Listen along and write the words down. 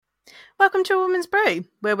Welcome to A Woman's Brew,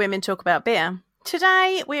 where women talk about beer.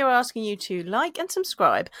 Today, we are asking you to like and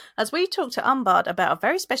subscribe as we talk to Unbarred about a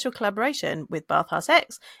very special collaboration with Bathhouse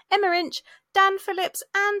X, Emma Inch, Dan Phillips,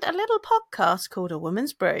 and a little podcast called A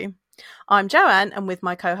Woman's Brew. I'm Joanne, and with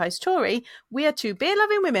my co-host Tori, we are two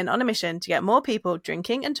beer-loving women on a mission to get more people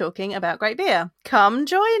drinking and talking about great beer. Come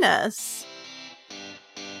join us!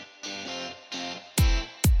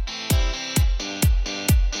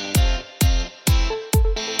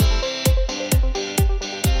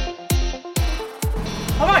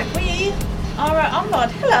 Alright, we are at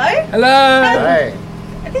Unbarred. Hello! Hello! Hey.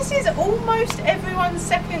 This is almost everyone's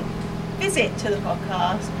second visit to the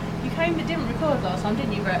podcast. You came but didn't record last time,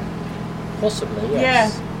 didn't you, Brett? Possibly,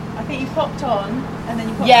 yes. Yeah. I think you popped on and then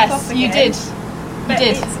you popped back off again. Yes, you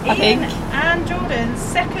did. It's I think. Ian and Jordan's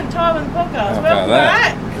second time on the podcast. How Welcome about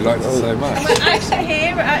that? back. We liked it so much. And we're actually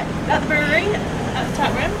here at the brewery, at the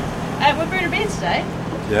tap room. We're brewing a beer today.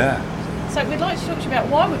 Yeah. So we'd like to talk to you about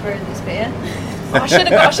why we're brewing this beer. I should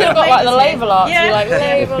have got like the label art. Yeah. Yeah. Like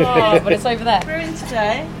label art, but it's over there. Brewing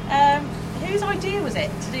today. Whose idea was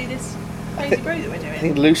it to do this crazy brew that we're doing? I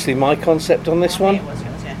think loosely my concept on this one. It was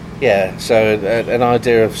yours, yeah. Yeah, so an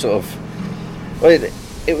idea of sort of, well,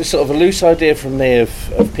 it was sort of a loose idea from me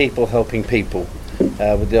of people helping people,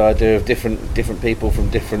 with the idea of different people from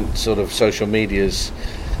different sort of social medias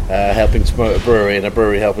helping to promote a brewery, and a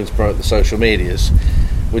brewery helping to promote the social medias,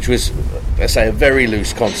 which was, let's say, a very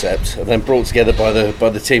loose concept, and then brought together by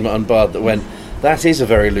the team at Unbarred that went, that is a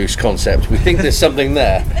very loose concept. We think there's something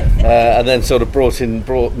there, and then sort of brought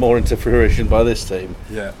more into fruition by this team.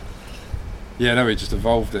 Yeah. Yeah, no, we just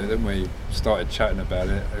evolved it, didn't we? Started chatting about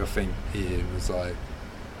it. I think Ian was like,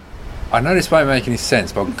 I know this won't make any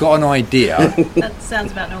sense, but I've got an idea. That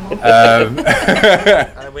sounds about normal. And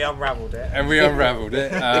then we unravelled it.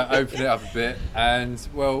 Opened it up a bit, and,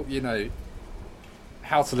 well, you know,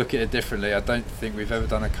 how to look at it differently. I don't think we've ever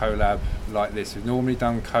done a collab like this. We've normally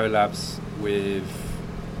done collabs with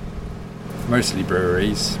mostly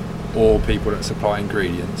breweries or people that supply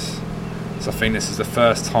ingredients. So I think this is the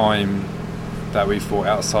first time that we've thought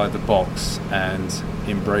outside the box and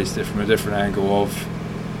embraced it from a different angle of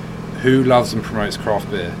who loves and promotes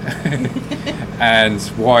craft beer and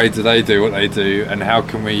why do they do what they do, and how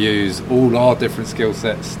can we use all our different skill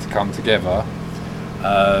sets to come together,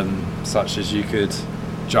 such as you could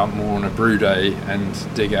jump more on a brew day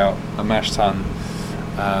and dig out a mash tun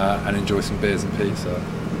and enjoy some beers and pizza.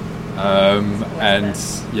 And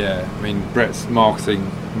yeah, I mean, Brett's marketing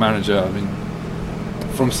manager, I mean,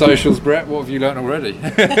 from socials, Brett, what have you learnt already?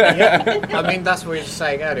 Yeah, I mean, that's what we were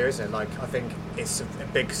saying earlier, isn't it? Like, I think it's a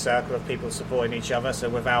big circle of people supporting each other. So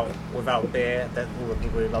without beer, that all the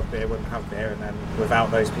people who love beer wouldn't have beer, and then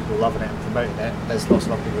without those people loving it and promoting it, there's lots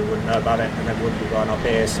of other people who wouldn't know about it and then wouldn't be buying our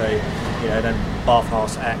beer. So, you know, then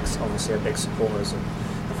Bathhouse X obviously are big supporters and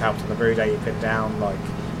have helped on the brew day you've been down. Like,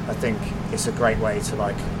 I think it's a great way to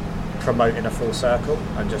like promote in a full circle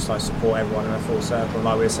and just like support everyone in a full circle. And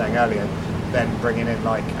like we were saying earlier, then bringing in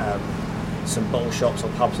like some bottle shops or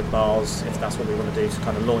pubs and bars, if that's what we want to do to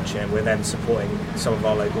kind of launch it. We're then supporting some of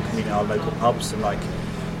our local community, our local pubs, and like,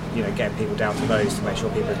 you know, getting people down to those to make sure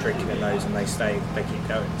people are drinking in those and they keep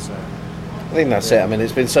going. So I think that's it. I mean,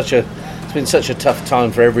 it's been such a tough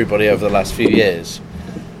time for everybody over the last few years,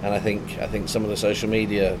 and I think some of the social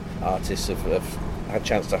media artists have had a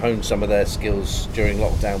chance to hone some of their skills during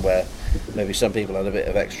lockdown, where maybe some people had a bit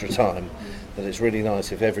of extra time. That it's really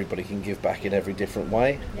nice if everybody can give back in every different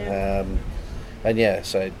way. Yeah. And yeah,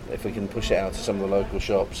 so if we can push it out to some of the local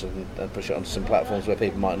shops and push it onto some platforms where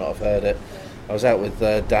people might not have heard it. I was out with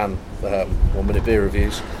Dan, 1 Minute Beer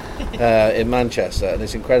Reviews, in Manchester, and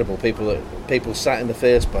it's incredible. People sat in the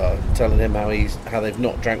Fierce bar telling him how they've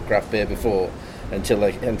not drank craft beer before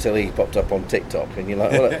until he popped up on TikTok, and you're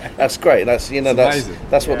like, well, that's great. That's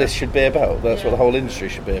that's what this should be about. That's what the whole industry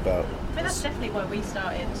should be about. I mean, that's definitely why we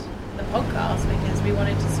started the podcast, because we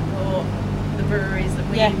wanted to support the breweries that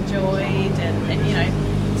we enjoyed, and you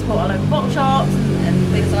know, support our local bottle shops and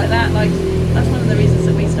things like that. Like, that's one of the reasons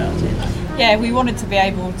that we started. Yeah, we wanted to be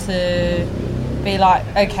able to be like,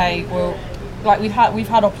 okay, well, like we've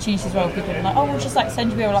had opportunities where people are like, oh, we'll just like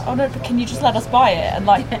send you beer. We're like, oh no, but can you just let us buy it? And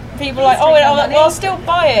like people are like, oh, well, I'll still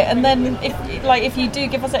buy it. And then if you do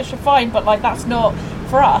give us extra, fine. But like, that's not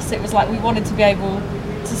for us. It was like we wanted to be able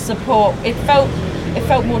to support. It felt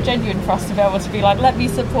more genuine for us to be able to be like, let me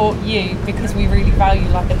support you, because we really value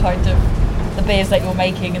like the kind of the beers that you're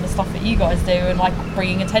making and the stuff that you guys do, and like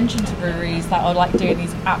bringing attention to breweries that are like doing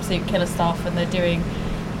these absolute killer stuff, and they're doing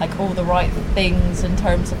like all the right things in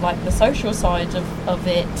terms of like the social side of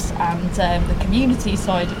it and the community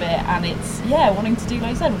side of it, and it's wanting to do,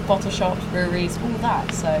 like I said, with bottle shops, breweries, all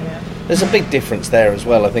that. So there's a big difference there as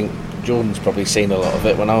well. I think Jordan's probably seen a lot of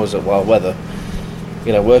it. When I was at Wild Weather,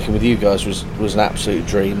 you know, working with you guys was an absolute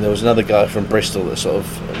dream. There was another guy from Bristol that sort of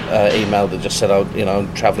emailed that just said, "Oh, you know,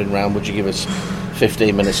 I'm travelling around. Would you give us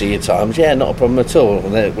 15 minutes of your time?" Yeah, not a problem at all.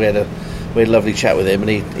 And then we had a lovely chat with him, and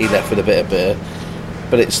he left with a bit of beer.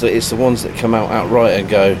 But it's the ones that come out outright and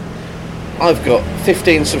go, "I've got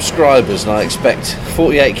 15 subscribers and I expect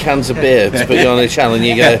 48 cans of beer to put you on the channel," and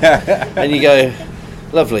you go,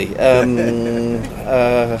 "Lovely.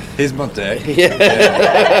 Here's my deck."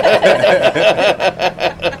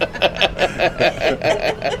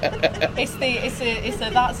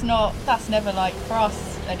 That's never like for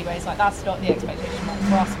us anyways, like that's not the expectation. Like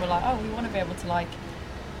for us, we're like, oh, we want to be able to like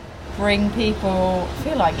bring people, I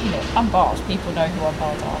feel like, you know, Unbarred, people know who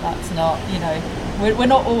Unbarred are. That's not, you know, we're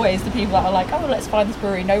not always the people that are like, oh, let's find this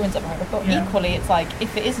brewery no one's ever heard of. But equally, it's like,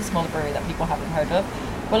 if it is a smaller brewery that people haven't heard of,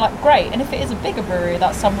 we're like, great. And if it is a bigger brewery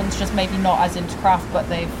that someone's just maybe not as into craft, but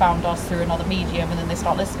they've found us through another medium, and then they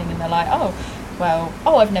start listening and they're like,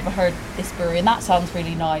 I've never heard this brewery and that sounds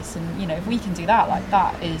really nice. And, you know, if we can do that, like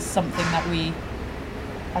that is something that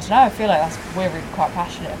I don't know, I feel like we're really quite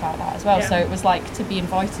passionate about that as well. Yeah. So it was like, to be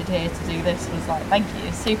invited here to do this was like, thank you,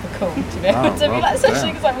 it's super cool to be able to be like,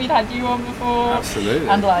 especially because like we'd had you on before. Absolutely.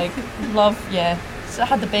 And like, so I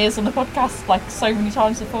had the beers on the podcast like so many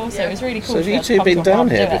times before, so it was really cool. So have you two been down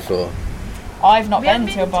here before? I've not been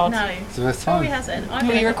to Unbarred. No, it's the first time. He hasn't.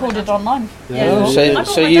 We recorded online. Yeah.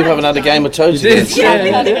 So you haven't had a game of Toads? You did? Yeah,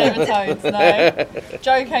 we had a game of Toads. No,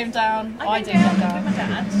 Joe came down. I didn't come down. With my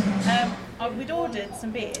dad. We'd ordered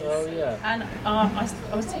some beers, and I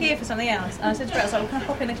was here for something else, and I said to Brett, I was like, well, can I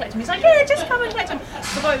pop in and collect them? He's like, yeah, just come and collect them. I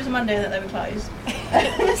forgot it was a Monday that they were closed.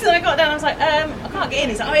 So I got down, I was like, I can't get in.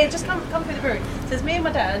 He's like, oh yeah, just come through the brewery. So there's me and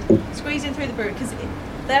my dad squeezing through the brewery, because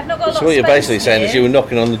they have not got a lot of space. So what you're basically saying is you were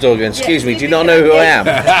knocking on the door going, excuse me, do you not know who I am?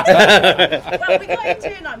 Well, we got into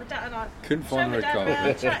it, like, my dad and I couldn't find my car.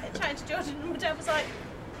 Chatting to Jordan, and my dad was like,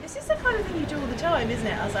 this is the kind of thing you do all the time, isn't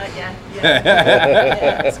it? I was like,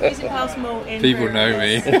 yeah. Squeezing past malt in. People know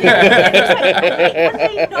me. And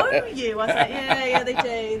they know you. I was like, yeah, they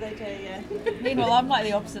do, yeah. Meanwhile, I'm like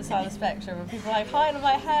the opposite side of the spectrum, and people are like, hi, and I'm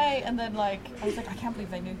like, hey, and then like, I was like, I can't believe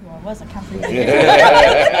they knew who I was. I can't believe they knew.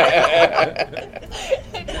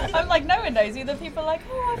 I'm like, no one knows you. Then people are like,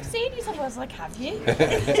 oh, I've seen you somewhere. I was like, have you? Where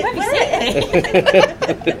have you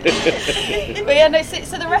seen me? But yeah, no.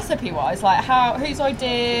 So the recipe-wise, like, whose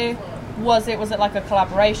idea was it? Was it like a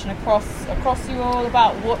collaboration across you all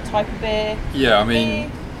about what type of beer? Yeah, I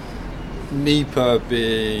mean, NEPA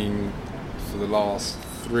being for the last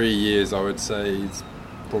 3 years, I would say, is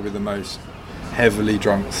probably the most heavily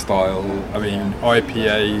drunk style. I mean,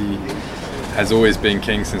 IPA has always been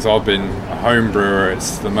king since I've been a home brewer.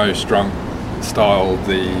 It's the most drunk style,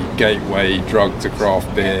 the gateway drug to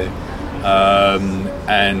craft beer,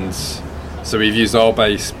 and so we've used our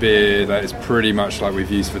base beer that is pretty much like we've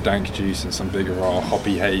used for Dank Juice and some bigger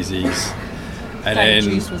hoppy hazies. And Dank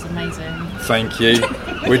Juice was amazing. Thank you.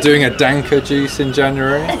 We're doing a Danker Juice in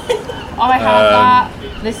January. I had that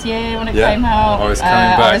this year when it came out. I was coming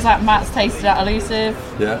back. I was at Matt's Tasted at Elusive.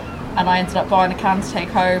 Yeah. And I ended up buying a can to take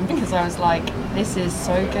home because I was like, this is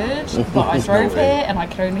so good. But I drove here and I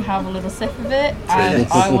could only have a little sip of it, and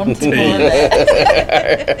I wanted more of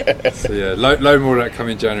it. So yeah, load more of that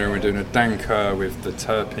coming in January. We're doing a Danker with the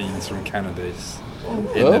terpenes from cannabis in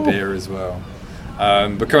the beer as well.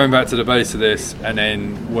 But coming back to the base of this, and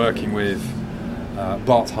then working with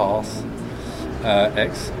Bart Haas,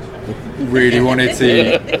 X, really wanted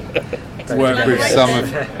to work with some of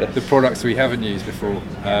the products we haven't used before,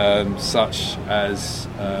 such as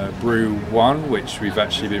Brew One, which we've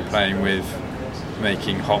actually been playing with,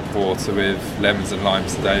 making hop water with lemons and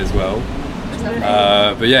limes today as well.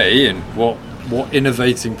 But yeah, Ian, what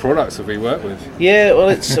innovating products have we worked with? Yeah, well,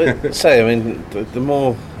 it's I mean, the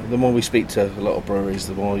more we speak to a lot of breweries,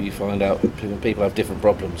 the more you find out people have different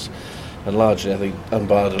problems, and largely I think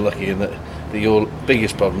Unbarred are lucky in that your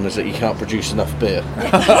biggest problem is that you can't produce enough beer.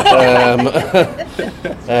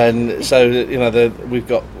 And so, you know, we've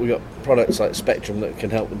got products like Spectrum that can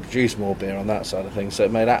help them produce more beer on that side of things. So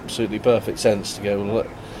it made absolutely perfect sense to go, well,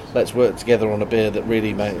 let's work together on a beer that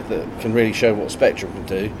can really show what Spectrum can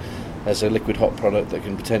do as a liquid hop product that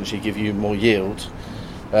can potentially give you more yield.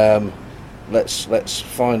 Let's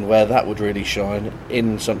find where that would really shine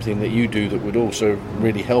in something that you do that would also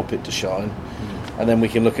really help it to shine. And then we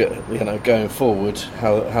can look at, you know, going forward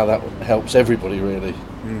how that helps everybody really.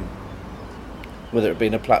 Whether it be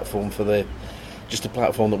a platform for the just a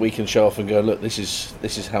platform that we can show off and go, look, this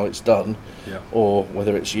is how it's done, or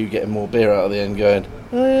whether it's you getting more beer out of the end, going,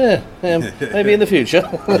 oh yeah, maybe in the future.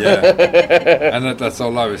 And that's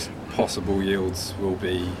our lowest possible yields will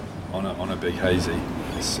be on a big hazy.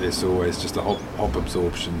 It's always just a hop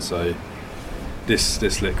absorption. So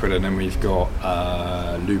this liquid, and then we've got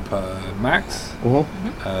Lupa Max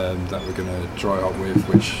that we're going to dry up with,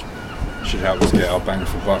 which should help us get our bang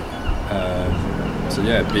for buck. So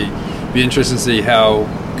yeah, be interesting to see how,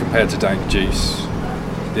 compared to Dank Juice,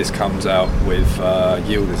 this comes out with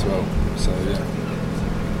yield as well. So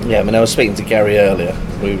yeah, I mean, I was speaking to Gary earlier.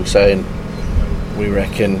 We were saying we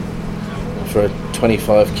reckon for a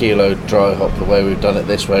 25 kilo dry hop, the way we've done it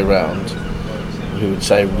this way round, we would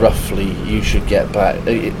say roughly you should get back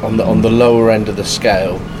on the lower end of the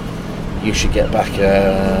scale. You should get back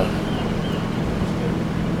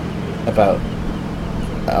about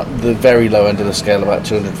the very low end of the scale, about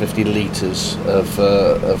 250 litres of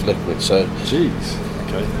liquid. So, jeez,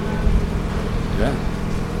 okay, yeah.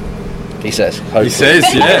 He says. Hopefully. He says,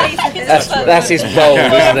 yeah. That's his bold,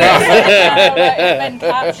 isn't it? Ben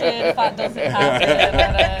captured, that doesn't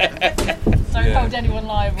happen. Don't hold anyone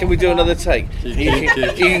liable. Can we do another take? You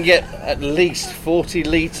can get at least 40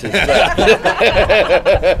 litres back.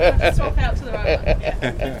 Swap out to the right one.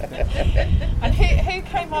 And who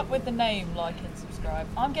came up with the name Like and Subscribe?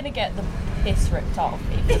 I'm going to get the piss ripped out of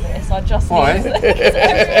me for this. I just already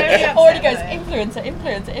goes influencer.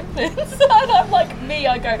 And I'm like me,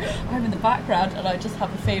 I'm in the background and I just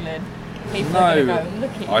have a feeling people are going to go,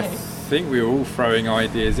 look at you. I think we were all throwing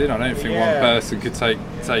ideas in. I don't think one person could take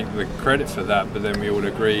the credit for that, but then we all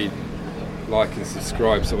agreed Like and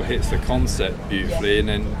Subscribe sort of hits the concept beautifully, and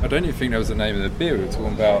then I don't even think that was the name of the beer. We were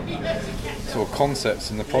talking about sort of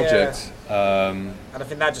concepts in the project. And I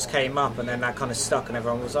think that just came up, and then that kind of stuck, and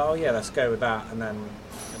everyone was, oh yeah, let's go with that. And then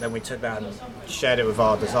we took that and shared it with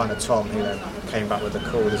our designer Tom, who then came back with a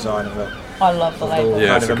cool design of I love the label.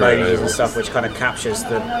 Kind of emojis and stuff, which kind of captures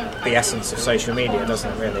the essence of social media,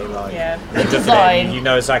 doesn't it? Really, like the design. You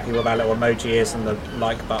know exactly what that little emoji is and the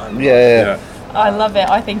like button. Yeah. I love it.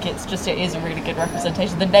 I think it is a really good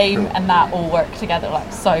representation. The name and that all work together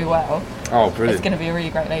like so well. Oh, brilliant! It's going to be a really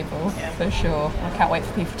great label for sure. I can't wait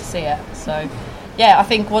for people to see it. So, yeah, I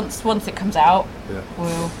think once it comes out,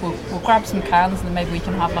 we'll grab some cans and then maybe we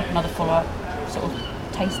can have like another follow-up sort of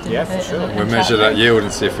tasting of it. For sure. We'll measure that yield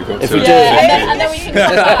and see if we've got. If we do, and then we can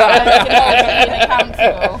come back and we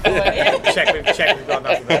can hold it check we've got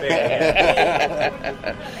enough of the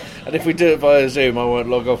beer. And if we do it via Zoom, I won't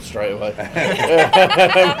log off straight away. For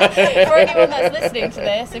anyone that's listening to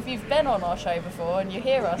this, if you've been on our show before and you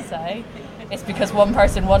hear us say it's because one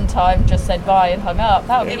person one time just said bye and hung up,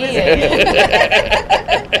 that would be Ian.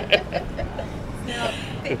 Now,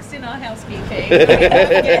 fixing our housekeeping.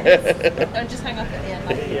 Yes. Don't just hang up at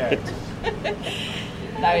the end.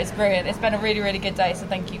 No, it's brilliant. It's been a really, really good day, so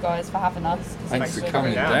thank you guys for having us. Thanks for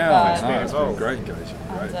coming down. It's been great engagement.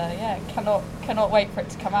 And cannot wait for it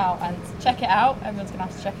to come out and check it out. Everyone's gonna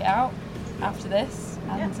have to check it out after this.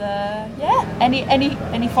 And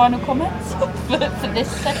any final comments for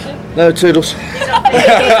this session? No, toodles. He's on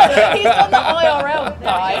the IRL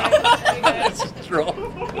guy.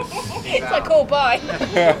 It's like, oh, bye.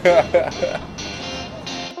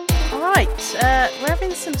 Right, we're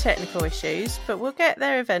having some technical issues, but we'll get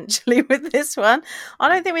there eventually with this one. I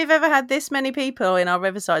don't think we've ever had this many people in our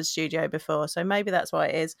Riverside studio before, so maybe that's why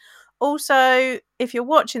it is. Also, if you're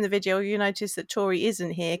watching the video, you notice that Tori isn't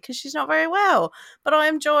here because she's not very well. But I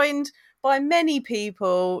am joined by many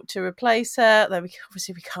people to replace her, though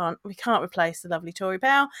obviously we can't replace the lovely Tori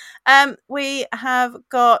Powell. We have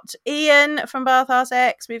got Ian from Bathhouse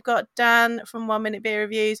X, we've got Dan from 1 Minute Beer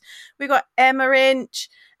Reviews, we've got Emma Inch,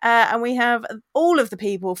 and we have all of the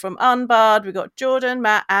people from Unbarred. We've got Jordan,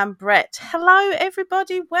 Matt and Brett. Hello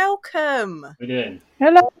everybody, welcome. How you doing?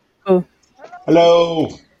 Hello. Hello.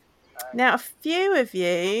 Now a few of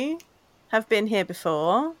you have been here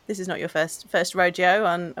before. This is not your first rodeo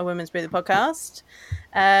on A Women's Brew, the podcast,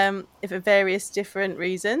 for various different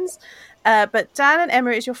reasons. But Dan and Emma,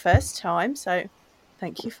 it's your first time, so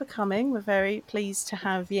thank you for coming. We're very pleased to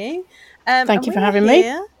have you. Thank you for having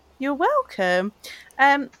me. You're welcome.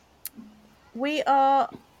 We are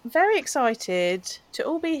very excited to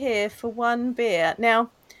all be here for one beer. Now,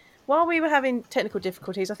 while we were having technical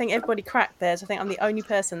difficulties, I think everybody cracked theirs. I think I'm the only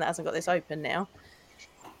person that hasn't got this open now.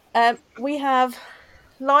 We have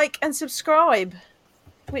Like and Subscribe,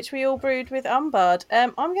 which we all brewed with Unbarred.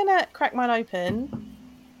 I'm going to crack mine open.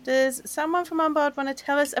 Does someone from Unbarred want to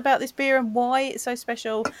tell us about this beer and why it's so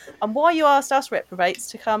special and why you asked us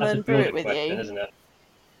reprobates to come and brew it with you? Isn't it?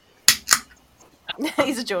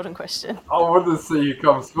 He's a Jordan question. I wanted to see you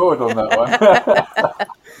come forward on that one.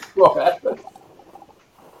 What happened?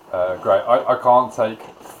 Great. I can't take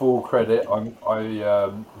full credit.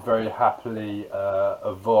 I very happily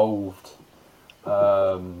evolved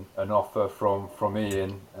an offer from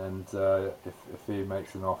Ian, and if Ian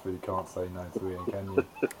makes an offer, you can't say no to Ian, can you?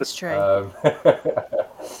 It's true.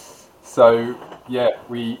 So yeah,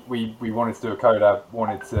 we wanted to do a collab,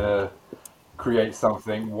 wanted to create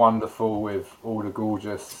something wonderful with all the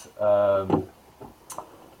gorgeous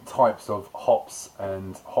types of hops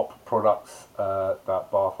and hop products that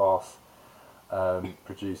Bathhouse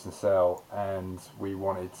produce and sell, and we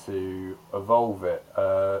wanted to evolve it.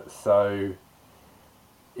 So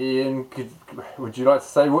Ian, would you like to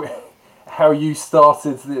say how you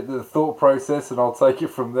started the thought process, and I'll take it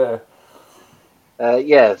from there.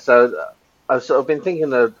 Yeah, so I've sort of been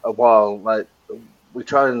thinking a while, like we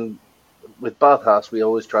try and, with Bathhouse, we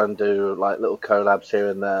always try and do like little collabs here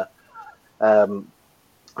and there.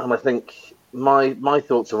 And I think my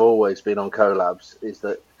thoughts have always been on collabs is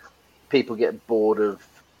that people get bored of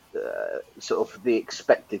sort of the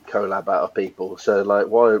expected collab out of people. So like,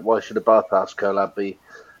 why should a Bathhouse collab be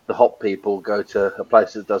the hop people go to a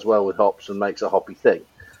place that does well with hops and makes a hoppy thing?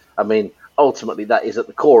 I mean, ultimately that is at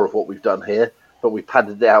the core of what we've done here, but we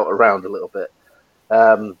padded it out around a little bit.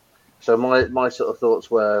 So my sort of thoughts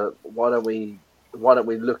were, why don't we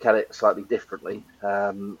look at it slightly differently?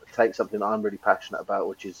 Take something that I'm really passionate about,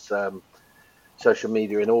 which is social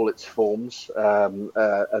media in all its forms,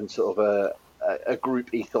 and sort of a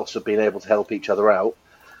group ethos of being able to help each other out,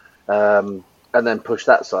 and then push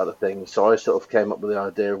that side of things. So I sort of came up with the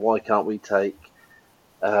idea of, why can't we take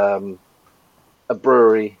a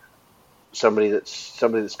brewery, somebody that's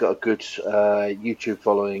got a good YouTube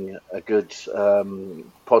following, a good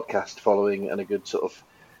podcast following, and a good sort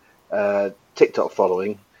of TikTok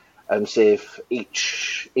following, and see if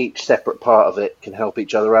each separate part of it can help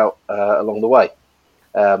each other out along the way.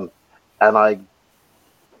 And I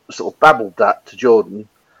sort of babbled that to Jordan,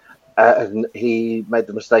 and he made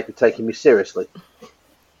the mistake of taking me seriously.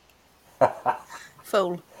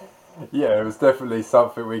 Fool. Yeah, it was definitely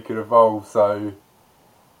something we could evolve. So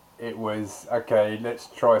it was, okay, let's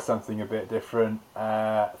try something a bit different,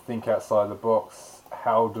 think outside the box.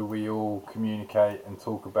 How do we all communicate and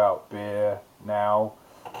talk about beer now?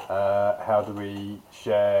 How do we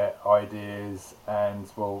share ideas? And,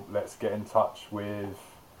 well, let's get in touch with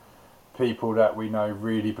people that we know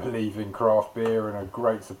really believe in craft beer and are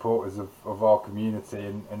great supporters of our community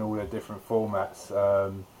in all their different formats.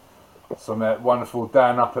 So I met wonderful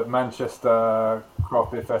Dan up at Manchester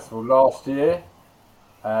Craft Beer Festival last year.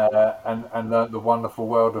 And learnt the wonderful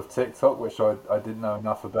world of TikTok, which I didn't know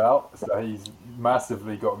enough about. So he's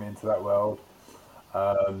massively got me into that world.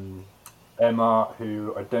 Emma,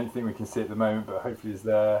 who I don't think we can see at the moment, but hopefully is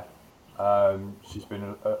there. She's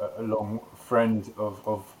been a long friend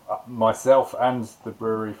of myself and the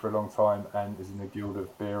brewery for a long time, and is in the Guild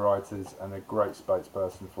of Beer Writers and a great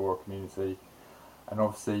spokesperson for our community. And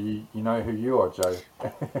obviously, you know who you are, Joe.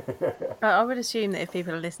 I would assume that if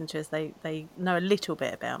people are listening to us, they know a little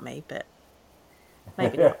bit about me, but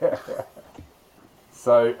maybe not.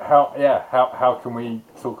 So how can we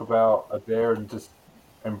talk about a beer and just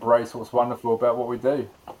embrace what's wonderful about what we do?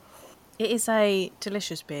 It is a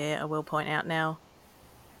delicious beer, I will point out now.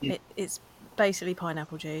 It's basically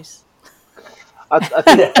pineapple juice.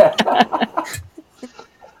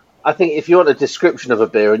 I think if you want a description of a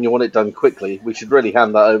beer and you want it done quickly, we should really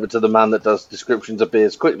hand that over to the man that does descriptions of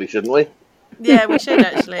beers quickly, shouldn't we? Yeah, we should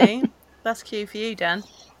actually. That's cue for you, Dan.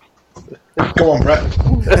 Go on, Brett.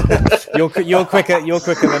 You're quicker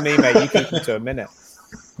than me, mate. You keep it to a minute.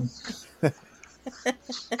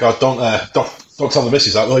 God, don't tell the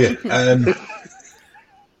missus that, will you?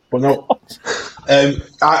 But no,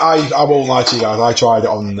 I won't lie to you guys. I tried it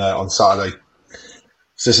on Saturday.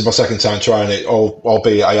 So this is my second time trying it,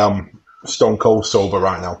 albeit I am stone cold sober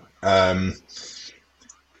right now.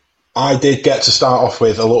 I did get to start off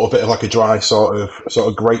with a little bit of like a dry sort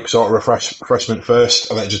of grape sort of refreshment first,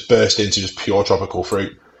 and then it just burst into just pure tropical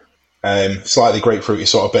fruit. Slightly grapefruity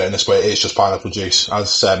sort of bitterness, but it's just pineapple juice,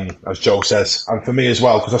 as Joe says. And for me as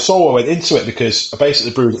well, because I saw what went into it, because I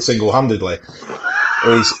basically brewed it single-handedly.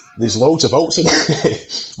 There's loads of oats in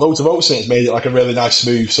it. Loads of oats in it. It's made it like a really nice,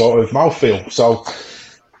 smooth sort of mouthfeel. So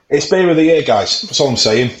it's beer of the year, guys. That's all I'm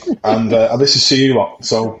saying. And this is to you lot.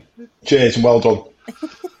 So cheers and well done.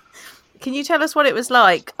 Can you tell us what it was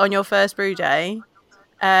like on your first brew day,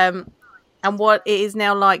 and what it is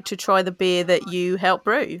now like to try the beer that you helped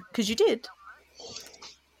brew? Because you did.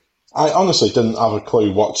 I honestly didn't have a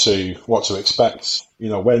clue what to expect. You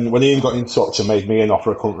know, when Ian got in touch and made me an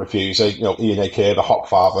offer I couldn't refuse, you know, Ian, aka the Hop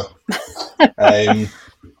Father, I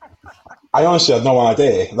honestly had no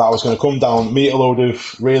idea that I was going to come down, meet a load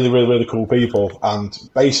of really, really, really cool people, and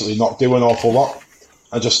basically not do an awful lot,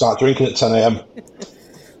 and just start drinking at 10 a.m.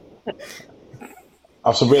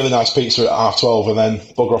 Have some really nice pizza at 12:30, and then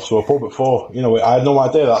bugger off to a pub at 4. You know, I had no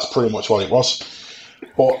idea that's pretty much what it was.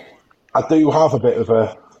 But I do have a bit of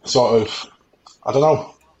a sort of, I don't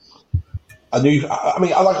know. I mean,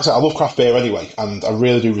 like I said, I love craft beer anyway, and I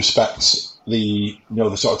really do respect the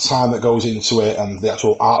sort of time that goes into it and the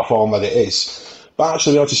actual art form that it is. But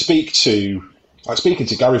actually, to speak to, like speaking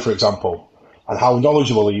to Gary, for example, and how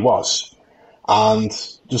knowledgeable he was, and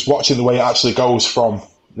just watching the way it actually goes from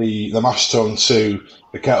the mash tun to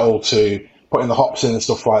the kettle to putting the hops in and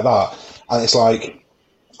stuff like that, and it's like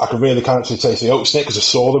I can really kind of actually taste the oats in it because I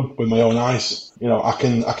saw them with my own eyes. You know, I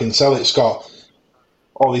can tell it's got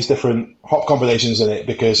all these different hop combinations in it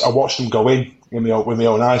because I watched them go in with my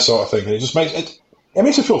own eyes, sort of thing, and it just makes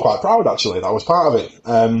me feel quite proud actually that I was part of it.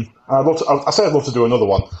 And I'd love to do another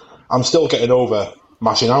one. I'm still getting over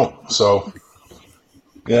mashing out, so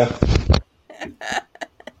yeah.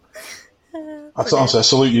 I'd honestly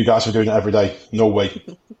salute you guys for doing it every day. No way.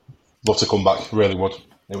 Love to come back, really would.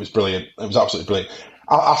 It was brilliant. It was absolutely brilliant.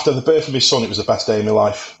 After the birth of his son, it was the best day of my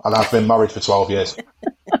life, and I've been married for 12 years.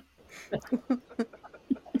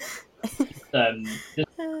 Just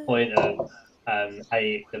a point of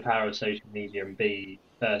A, the power of social media, and B,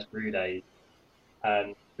 first brew days.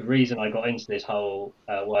 The reason I got into this whole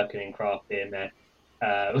working in craft beer mess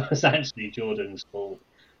was actually Jordan's fault.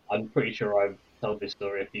 I'm pretty sure I've told this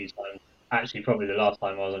story a few times. Actually, probably the last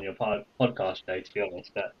time I was on your podcast show, to be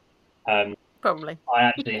honest. But probably I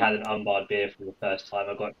actually had an unbarred beer for the first time.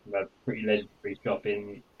 I got it from a pretty legendary shop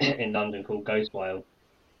in London called Ghost Whale.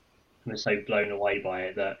 I was so blown away by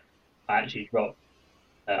it that I actually dropped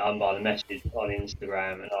unbarred a message on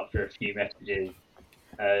Instagram, and after a few messages,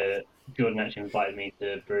 Jordan actually invited me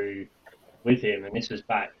to brew with him, and this was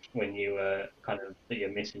back when you were kind of at your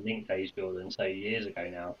missing link days, Jordan, so years ago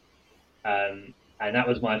now. And that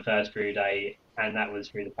was my first brew day, and that was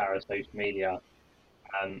through the power of social media.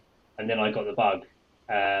 And then I got the bug,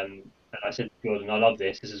 and I said to Jordan, I love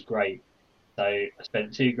this is great. So I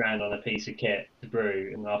spent $2,000 on a piece of kit to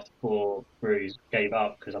brew, and after 4 brews, gave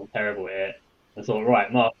up because I'm terrible at it. I thought,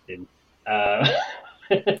 right, marketing.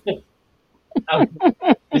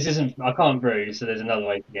 This isn't. I can't brew, so there's another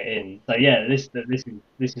way to get in. So yeah, this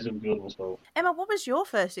is all Jordan's fault. Emma, what was your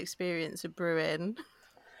first experience of brewing?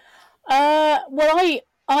 Well, I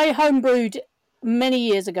homebrewed many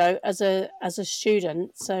years ago as a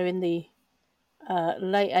student, so in the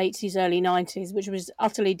late 80s, early 90s, which was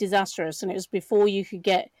utterly disastrous, and it was before you could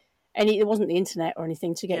get any. There wasn't the internet or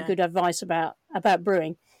anything to get good advice about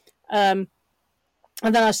brewing.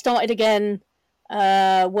 And then I started again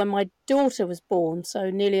when my daughter was born, so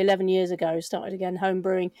nearly 11 years ago. Started again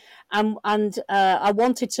homebrewing, and I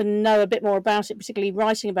wanted to know a bit more about it, particularly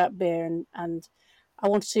writing about beer, and I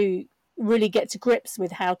wanted to really get to grips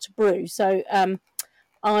with how to brew. So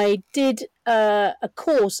I did a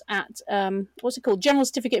course at what's it called? General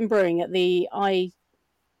Certificate in Brewing at the I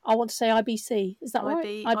want to say IBC. Is that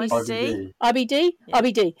right? IBD. IBD. Yeah.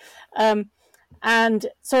 IBD. And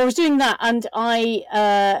so I was doing that, and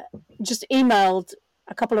I just emailed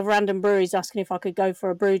a couple of random breweries asking if I could go for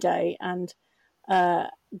a brew day and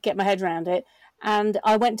get my head around it. And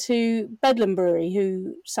I went to Bedlam Brewery,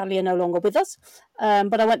 who sadly are no longer with us.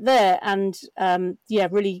 But I went there and,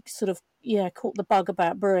 really sort of, caught the bug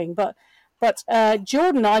about brewing. But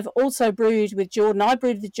Jordan, I've also brewed with Jordan. I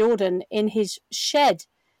brewed with Jordan in his shed.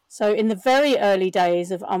 So in the very early days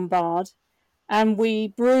of Unbarred. And we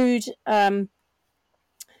brewed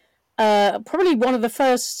probably one of the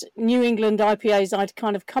first New England IPAs I'd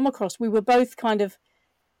kind of come across. We were both kind of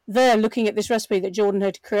there looking at this recipe that Jordan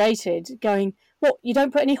had created, going, "What? You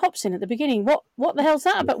don't put any hops in at the beginning? What the hell's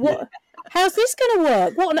that about? What? How's this going to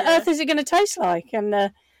work? What on earth is it going to taste like?" And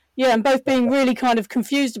and both being really kind of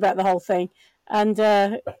confused about the whole thing. And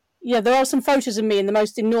there are some photos of me in the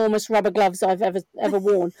most enormous rubber gloves I've ever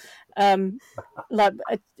worn,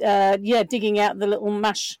 digging out the little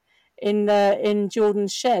mash in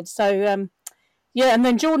Jordan's shed. So. And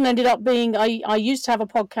then Jordan ended up being. I used to have a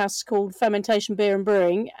podcast called Fermentation, Beer and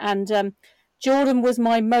Brewing, and Jordan was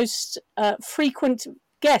my most frequent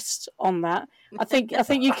guest on that. I think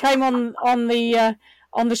you came on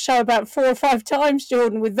the show about 4 or 5 times,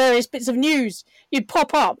 Jordan, with various bits of news. You'd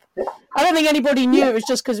pop up. I don't think anybody knew it was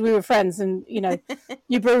just because we were friends, and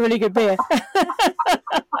you brew really good beer.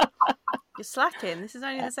 You're slacking. This is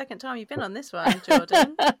only the second time you've been on this one,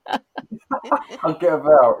 Jordan. I'll get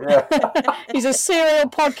about, yeah. He's a serial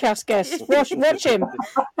podcast guest. Watch him.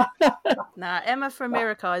 Nah, Emma from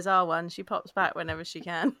Mirakai is our one. She pops back whenever she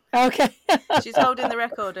can. Okay. She's holding the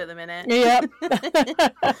record at the minute. Yeah.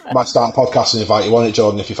 Might start a podcast and invite you on it,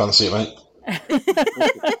 Jordan, if you fancy it, mate.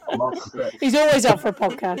 He's always up for a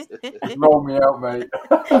podcast. Roll me out, mate.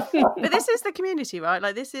 But this is the community, right?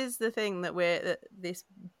 Like, this is the thing that this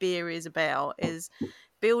beer is about, is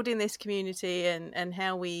building this community and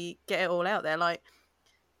how we get it all out there. Like,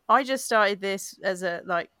 I just started this as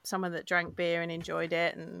someone that drank beer and enjoyed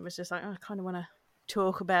it and was just like, I kind of want to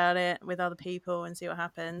talk about it with other people and see what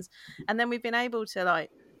happens. And then we've been able to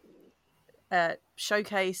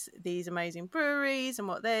showcase these amazing breweries and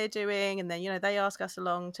what they're doing, and then they ask us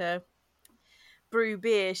along to brew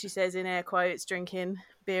beer, she says in air quotes, drinking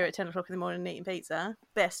beer at 10 o'clock in the morning and eating pizza.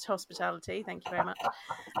 Best hospitality, thank you very much.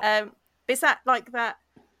 But it's that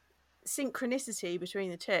synchronicity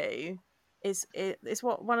between the two is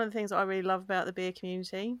what one of the things that I really love about the beer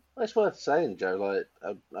community. Well, it's worth saying, Joe.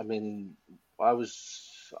 I mean, I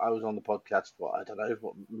was on the podcast,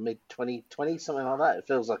 mid 2020, something like that. It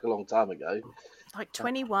feels like a long time ago. Like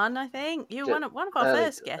 21, I think. You were one of our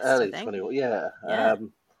first guests, early I think. 21, yeah.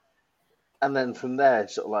 And then from there,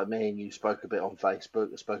 sort of like me and you spoke a bit on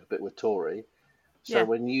Facebook, I spoke a bit with Tori. So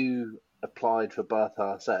when you applied for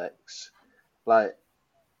Bathhouse X,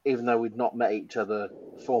 even though we'd not met each other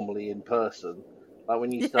formally in person,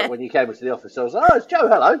 when you came into the office, I was like, "Oh, it's Joe.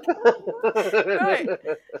 Hello." Right.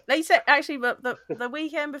 They said actually, but the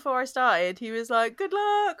weekend before I started, he was like, "Good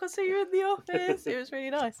luck. I'll see you in the office." It was really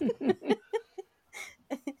nice.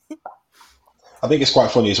 I think it's quite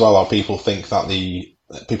funny as well how people think that the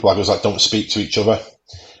people like us don't speak to each other,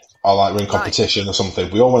 or we're in competition or something.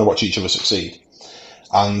 We all want to watch each other succeed.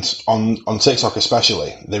 And on TikTok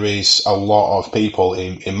especially, there is a lot of people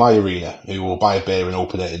in my arena who will buy a beer and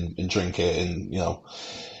open it and drink it and,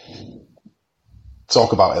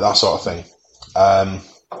 talk about it, that sort of thing.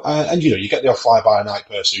 And you get the odd fly-by-night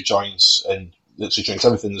person who joins and literally drinks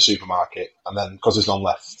everything in the supermarket, and then because there's none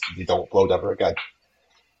left, they don't upload ever again.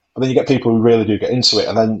 But then you get people who really do get into it,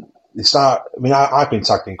 and then they start... I mean, I've been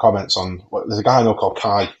tagged in comments on... There's a guy I know called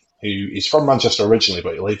Kai, who is from Manchester originally,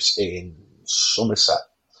 but he lives in Somerset.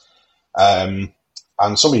 And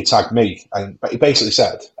somebody tagged me, but he basically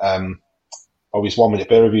said, his 1 minute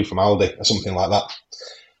beer review from Aldi or something like that.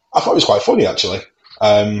 I thought it was quite funny, actually.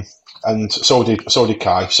 And so did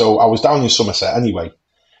Kai. So I was down in Somerset anyway.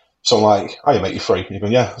 So I'm like, "Oh, mate, you're free." And you're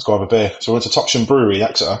going, "Yeah, let's go have a beer." So we went to Topsham Brewery in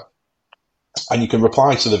Exeter, and you can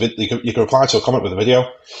reply to you can reply to a comment with a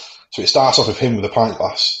video. So it starts off with him with a pint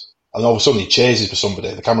glass, and all of a sudden he chases for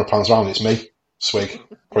somebody. The camera pans around, it's me. Swig,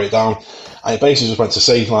 put it down, and it basically just went to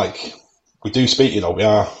say we do speak. We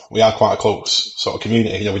are quite a close sort of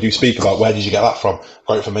community. We do speak about, where did you get that from?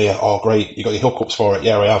 Got it from here. Oh, great, you got your hookups for it?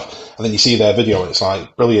 Yeah, I have. And then you see their video, and it's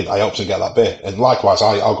like, brilliant. I helped them get that beer. And likewise,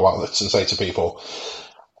 I'll go out and say to people,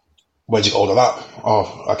 "Where'd you order that?"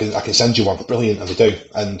 "Oh, I can send you one." Brilliant, and they do,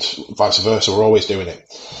 and vice versa. We're always doing it.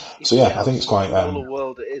 So yeah, I think it's quite. All the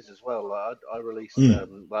world it is as well. I released 3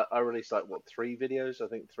 videos. I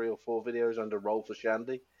think 3 or 4 videos under Roll for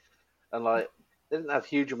Shandy, and they didn't have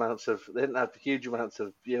huge amounts of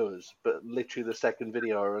viewers. But literally the second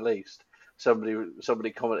video I released,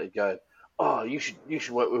 somebody commented going, "Oh, you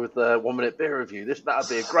should work with 1 minute beer review. That'd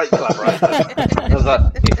be a great collaboration." I was like,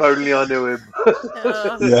 if only I knew him.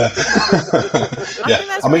 Yeah. I think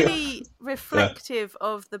that's really reflective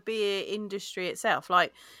of the beer industry itself.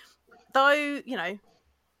 Though,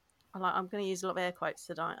 I'm going to use a lot of air quotes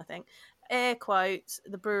tonight, I think. Air quotes,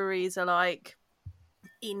 the breweries are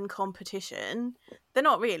in competition. They're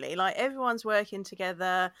not really. Everyone's working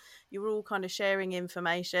together. You're all kind of sharing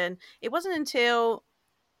information. It wasn't until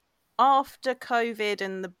after COVID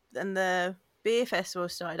and the beer festival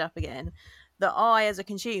started up again that I, as a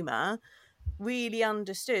consumer, really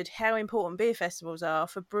understood how important beer festivals are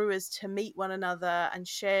for brewers to meet one another and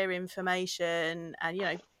share information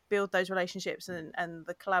and, build those relationships and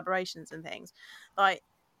the collaborations and things.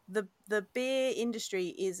 The beer industry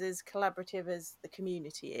is as collaborative as the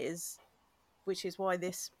community is, which is why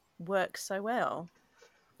this works so well.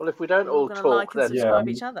 Well, if we don't all talk, then subscribe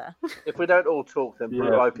each other. If we don't all talk, then brew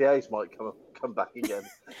IPAs might come back again.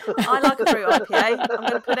 I like a brew IPA. I'm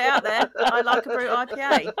going to put it out there. I like a brew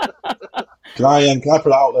IPA. Can I put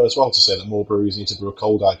it out there as well to say that more breweries need to brew a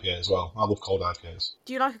cold IPA as well? I love cold IPAs.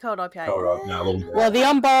 Do you like a cold IPA? Yeah, I love them. Well, the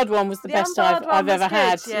Unbarred one was the best I've ever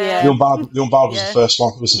had. Yeah. The Unbarred was the first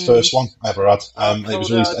one. It was the first one I ever had. It was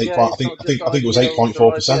released at 8. I think it was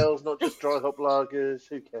 8.4%. Not just dry hop lagers.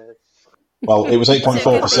 Who cares? Well, it was Is it a good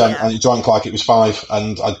 8.4%, beer? and it drank like it was 5,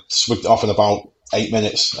 and I swigged it off in about 8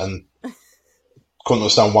 minutes, and couldn't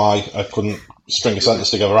understand why I couldn't string a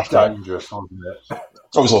sentence together after it. Dangerous, wasn't it?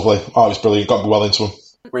 It was lovely. Oh, it was brilliant. Got me well into them.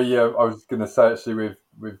 I was going to say, actually,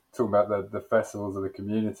 we've talking about the festivals of the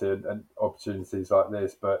community and opportunities like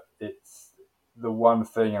this, but it's the one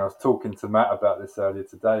thing, and I was talking to Matt about this earlier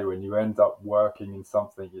today, when you end up working in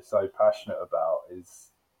something you're so passionate about,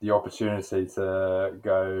 is the opportunity to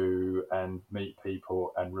go and meet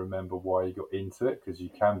people and remember why you got into it, because you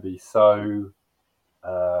can be so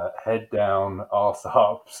head down, arse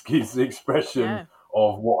up, excuse the expression, Yeah.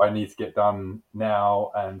 of what I need to get done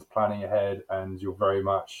now and planning ahead, and you're very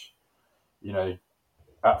much,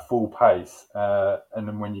 at full pace. And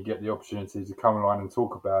then when you get the opportunity to come along and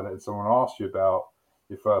talk about it, and someone asks you about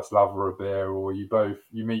your first love or a beer, or you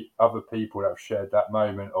meet other people that have shared that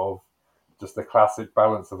moment of just the classic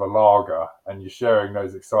balance of a lager, and you're sharing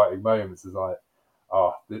those exciting moments, is like,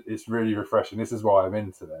 it's really refreshing. This is why I'm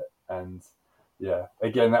into it. And yeah,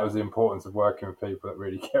 again, that was the importance of working with people that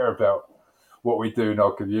really care about what we do in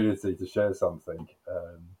our community to share something,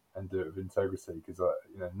 and do it with integrity. Because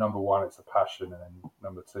number one, it's a passion, and then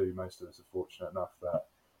number two, most of us are fortunate enough that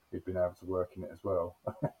we've been able to work in it as well.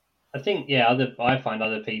 I think, I find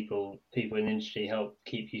other people in the industry help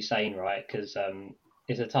keep you sane, right? Because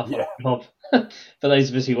it's a tough job for those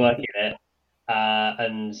of us who work in it.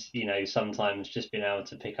 And sometimes just being able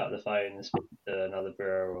to pick up the phone and speak to another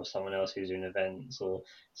brewer or someone else who's doing events, or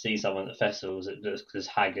see someone at festivals that looks as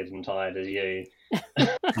haggard and tired as you.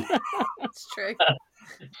 That's true.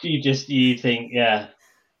 You think, yeah,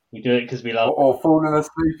 we do it because we love. Or falling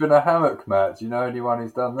asleep in a hammock, Matt. Do you know anyone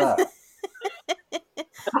who's done that?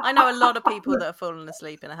 I know a lot of people that have fallen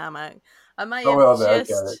asleep in a hammock. I may have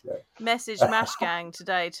messaged Mash Gang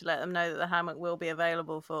today to let them know that the hammock will be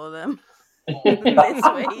available for them this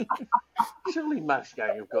week. Surely Mash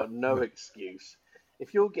Gang have got no excuse.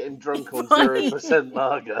 If you're getting drunk on 0%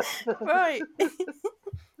 lager. Right.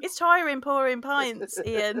 It's tiring pouring pints,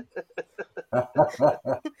 Ian.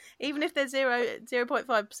 Even if they're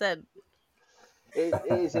 0.5%.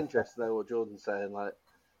 It is interesting though what Jordan's saying,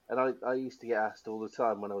 and I used to get asked all the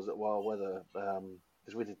time when I was at Wild Weather,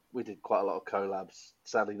 because we did quite a lot of collabs,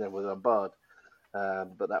 sadly never with Unbarred,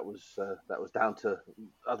 but that was down to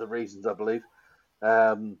other reasons, I believe.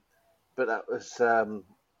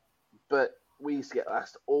 But we used to get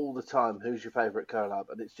asked all the time, who's your favourite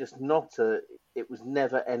collab? And it's just it was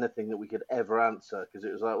never anything that we could ever answer, because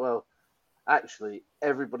it was like, well, actually,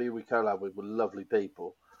 everybody we collab with were lovely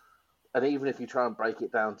people. And even if you try and break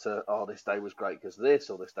it down to, this day was great because of this,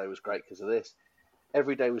 or this day was great because of this,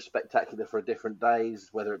 every day was spectacular for different days,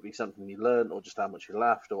 whether it be something you learned or just how much you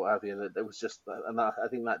laughed or what have you. It was just, and I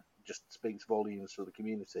think that just speaks volumes for the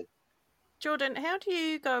community. Jordan, how do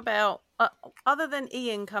you go about, other than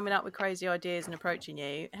Ian coming up with crazy ideas and approaching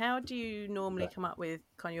you, how do you normally come up with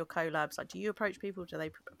kind of your collabs? Like, do you approach people? Do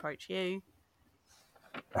they approach you?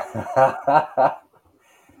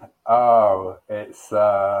 It's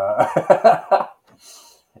I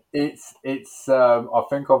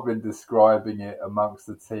think I've been describing it amongst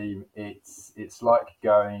the team. It's like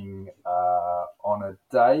going on a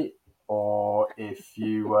date, or if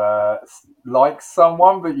you like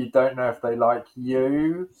someone but you don't know if they like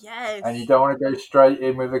you, yes, and you don't want to go straight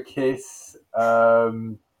in with a kiss.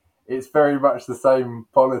 It's very much the same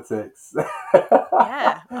politics.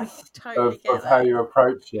 Yeah, I totally get of how you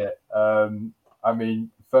approach it. I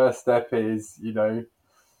mean, first step is,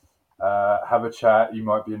 have a chat. You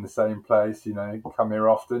might be in the same place, come here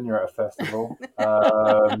often, you're at a festival.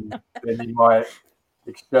 Then you might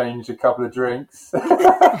exchange a couple of drinks.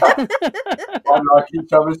 I like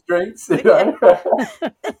each other's drinks,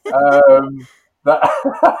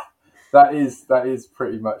 that is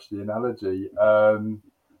pretty much the analogy.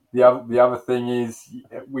 The other thing is,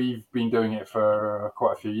 we've been doing it for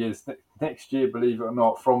quite a few years. Next year, believe it or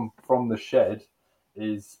not, from the shed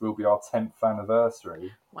will be our 10th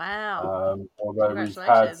anniversary. Wow! Although we've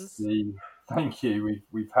had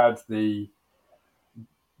we've had the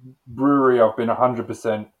brewery. I've been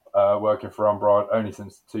 100% working for Unbarred only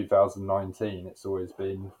since 2019. It's always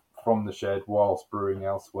been from the shed whilst brewing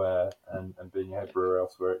elsewhere and being a head brewer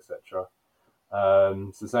elsewhere, etc.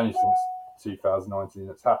 So it's only since 2019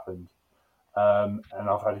 that's happened, and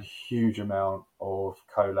I've had a huge amount of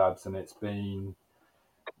collabs, and it's been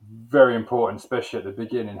very important, especially at the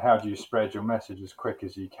beginning. How do you spread your message as quick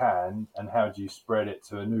as you can, and how do you spread it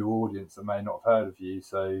to a new audience that may not have heard of you?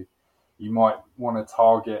 So you might want to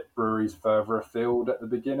target breweries further afield at the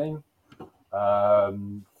beginning,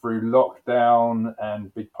 Through lockdown,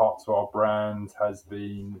 and big part to our brand has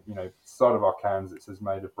been, side of our cans it says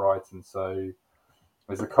Made of Brighton. So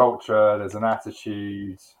there's a culture, there's an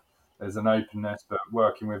attitude, there's an openness, but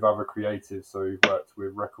working with other creatives. So we've worked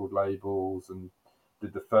with record labels and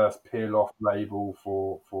did the first peel off label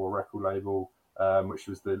for a record label, which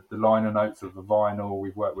was the liner notes of the vinyl.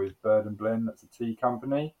 We've worked with Bird and Blend, that's a tea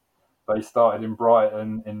company. They started in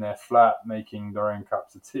Brighton in their flat, making their own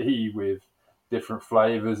cups of tea with different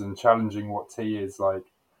flavours and challenging what tea is like.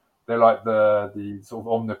 They're like the sort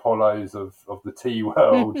of omnipolos of the tea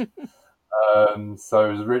world. So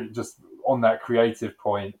it was really just on that creative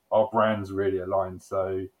point, our brands really aligned.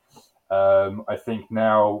 So I think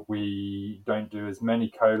now we don't do as many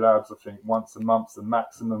collabs. I think once a month's the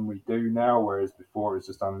maximum we do now, whereas before it was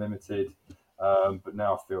just unlimited. But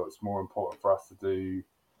now I feel it's more important for us to do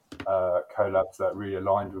collabs that really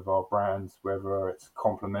aligned with our brands, whether it's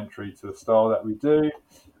complementary to the style that we do.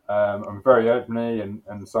 I'm very openly,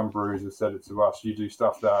 and some breweries have said it to us, you do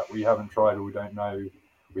stuff that we haven't tried or we don't know,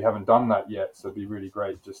 we haven't done that yet, so it'd be really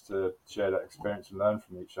great just to share that experience and learn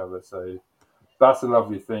from each other. So that's a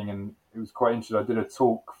lovely thing, and it was quite interesting. I did a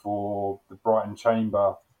talk for the Brighton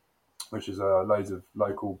Chamber, which is loads of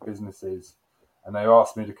local businesses, and they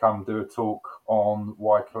asked me to come do a talk on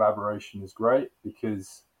why collaboration is great,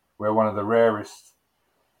 because we're one of the rarest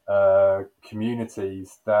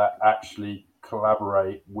communities that actually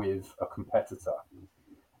collaborate with a competitor.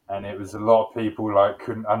 And it was a lot of people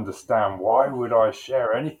couldn't understand, why would I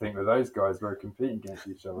share anything with those guys? We're competing against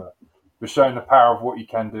each other. We're showing the power of what you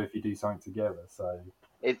can do if you do something together. So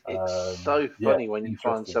it's so funny when you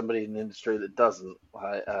find somebody in the industry that doesn't.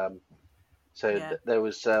 There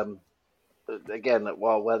was again at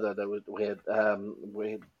Wild Weather. There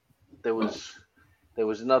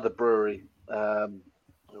was another brewery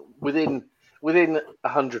within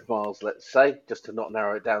 100 miles, let's say, just to not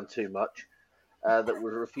narrow it down too much, that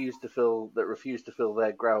refused to fill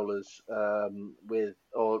their growlers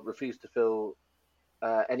refused to fill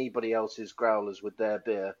anybody else's growlers with their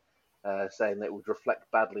beer, saying that it would reflect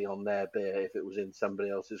badly on their beer if it was in somebody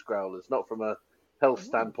else's growlers. Not from a health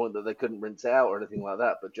standpoint that they couldn't rinse it out or anything like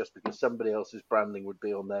that, but just because somebody else's branding would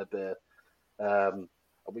be on their beer.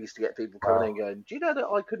 We used to get people coming in going, "Do you know that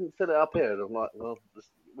I couldn't fill it up here?" And I'm like, "Well,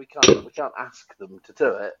 we can't ask them to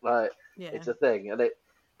do it. It's a thing."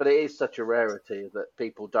 But it is such a rarity that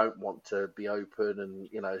people don't want to be open and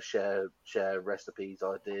share recipes,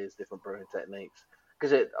 ideas, different brewing techniques,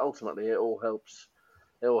 because it all helps.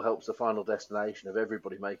 It all helps the final destination of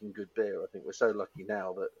everybody making good beer. I think we're so lucky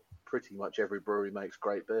now that pretty much every brewery makes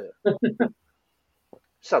great beer.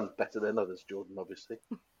 Some better than others, Jordan, obviously.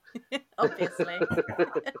 Obviously.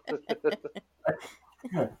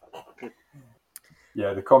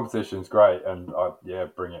 Yeah, the competition's great, and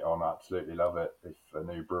bring it on. Absolutely love it. If a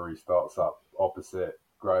new brewery starts up opposite,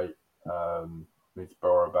 great. Need to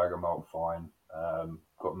borrow a bag of malt, fine.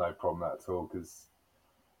 Got no problem with that at all, because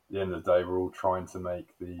at the end of the day, we're all trying to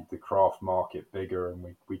make the craft market bigger,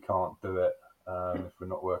 and we can't do it if we're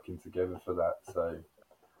not working together for that. So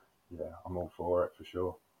yeah, I'm all for it for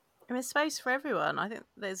sure. There's space for everyone. I think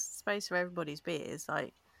there's space for everybody's beers.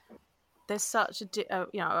 There's such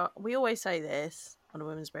we always say this on a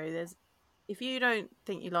women's brewery. If you don't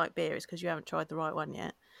think you like beer, it's because you haven't tried the right one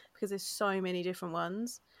yet. Because there's so many different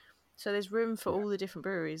ones, so there's room for all the different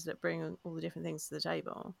breweries that bring all the different things to the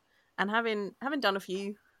table. And having done a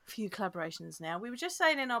few collaborations now, we were just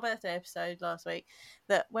saying in our birthday episode last week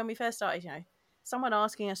that when we first started, someone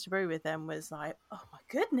asking us to brew with them was like, oh my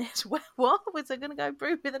goodness, what was I going to go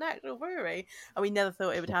brew with an actual brewery? And we never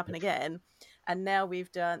thought it would happen again. And now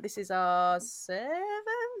we've done, this is our 7th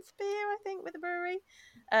beer, I think, with the brewery.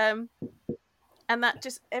 And that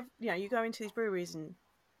just, you go into these breweries and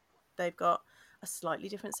they've got a slightly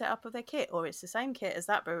different setup of their kit, or it's the same kit as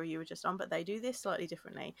that brewery you were just on, but they do this slightly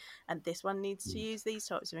differently, and this one needs to use these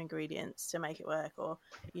types of ingredients to make it work, or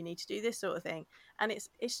you need to do this sort of thing. And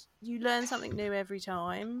it's you learn something new every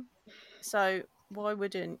time, so why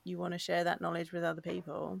wouldn't you want to share that knowledge with other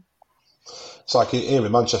people? It's like here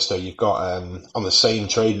in Manchester, you've got on the same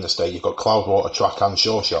trading estate, you've got Cloudwater, Track and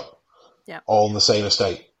Shore Shop, all on the same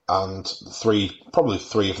estate, and probably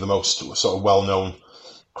three of the most sort of well-known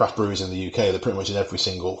craft breweries in the UK. They're pretty much in every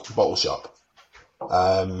single bottle shop.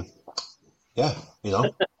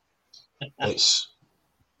 It's.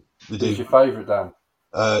 Who's your favourite, Dan?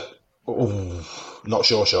 Not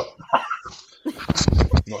Shore Shop.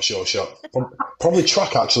 Not Shore Shop. Probably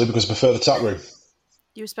Track, actually, because I prefer the tap room.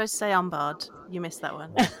 You were supposed to say Umbard. You missed that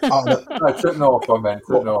one. No, Tip North, I meant.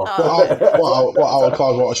 Tip North. What our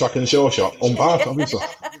Cloudwater, Track and Shore Shop? Umbard, obviously.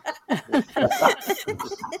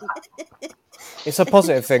 It's a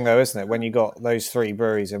positive thing, though, isn't it? When you got those 3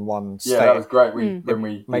 breweries in one state. Yeah, that was great. When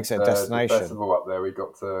we makes did it a destination. the festival up there, we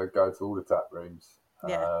got to go to all the tap rooms.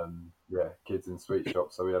 Yeah. Kids in sweet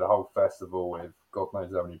shops. So we had a whole festival with God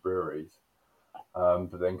knows how many breweries.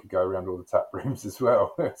 But then could go around all the tap rooms as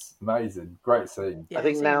well. It's amazing, great scene. I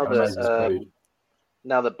think now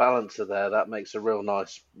that Balance are there, that makes a real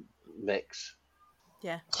nice mix.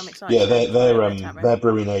 Yeah, I'm excited. Yeah, they're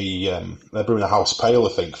brewing a house pale, I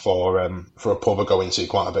think, for a pub I go into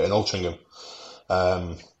quite a bit in Altrincham.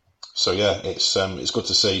 So yeah, it's good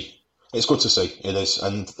to see. It's good to see. It is,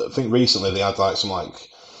 and I think recently they had some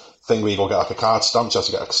thing where you go get a card stamp. You have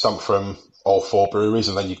to get a stamp from all 4 breweries,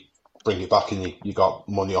 and then you bring it back and you got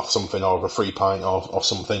money off something or a free pint or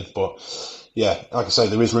something. But yeah, like I say,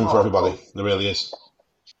 there is room for everybody. There really is.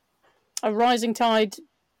 A rising tide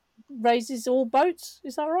raises all boats.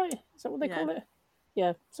 Is that right? Is that what they call it?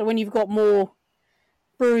 Yeah. So when you've got more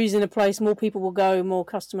breweries in a place, more people will go, more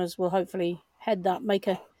customers will hopefully make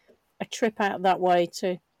a trip out that way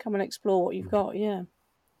to come and explore what you've got. Yeah.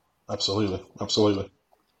 Absolutely.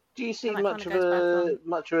 Do you see much of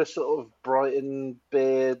a sort of Brighton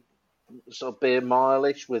beer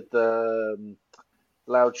mileage with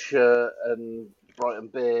Loud Shirt and Brighton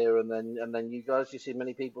Beer, and then you guys? Do you see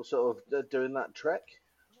many people sort of doing that trek?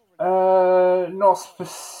 Not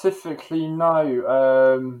specifically,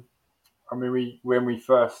 no. I mean, when we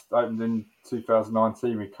first opened in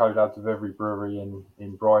 2019, we collabed with every brewery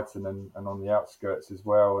in Brighton and on the outskirts as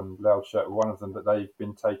well, and Loud Shirt were one of them, but they've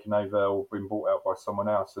been taken over or been bought out by someone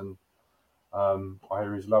else, and I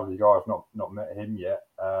hear he's a lovely guy. I've not met him yet.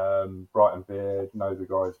 Brighton Beer, know the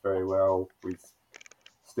guys very well. We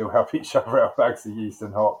still help each other out bags of yeast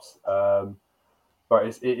and hops. But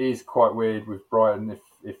it is quite weird with Brighton.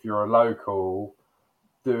 If you're a local,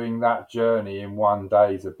 doing that journey in one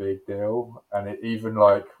day is a big deal. And even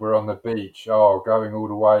we're on the beach, going all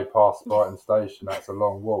the way past Brighton Station, that's a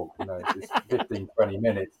long walk. It's 15, 20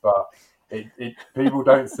 minutes, but people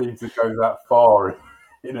don't seem to go that far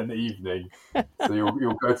in an evening. So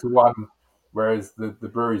you'll go to one, whereas the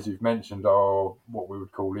breweries you've mentioned are what we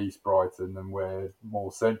would call East Brighton, and we're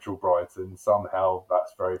more Central Brighton. Somehow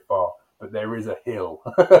that's very far. But there is a hill.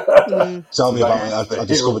 Tell me about it. I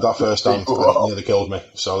discovered that first time. It nearly killed me.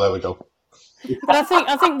 So there we go. But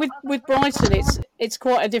I think with Brighton, it's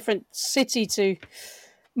quite a different city to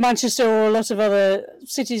Manchester or a lot of other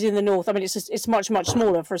cities in the north. I mean, it's much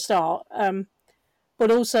smaller for a start,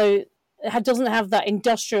 but also it doesn't have that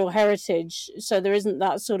industrial heritage. So there isn't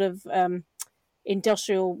that sort of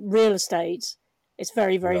industrial real estate. It's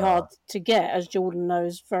very hard to get, as Jordan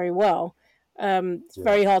knows very well. It's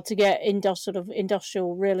very hard to get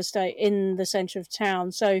industrial real estate in the centre of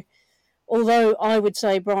town. So although I would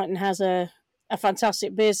say Brighton has a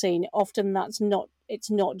fantastic beer scene, often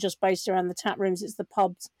it's not just based around the tap rooms, it's the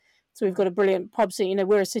pubs. So we've got a brilliant pub scene.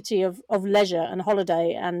 We're a city of leisure and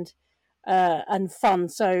holiday and fun.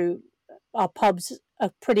 So our pubs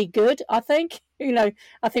are pretty good, I think. I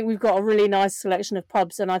think we've got a really nice selection of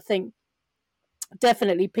pubs, and I think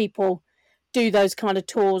definitely people do those kind of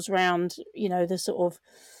tours around, the sort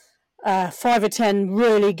of 5 or 10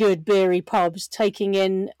 really good beery pubs, taking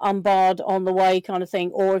in Umbard on the way kind of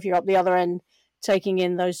thing, or if you're up the other end, taking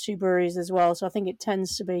in those 2 breweries as well. So I think it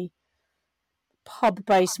tends to be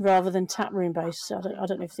pub-based rather than tap-room based. So I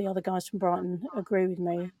don't know if the other guys from Brighton agree with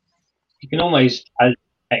me. You can almost, as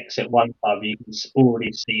you exit one pub, you can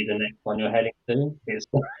already see the next one you're heading to. It's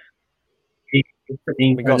pretty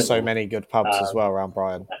incredible. We've got so many good pubs as well around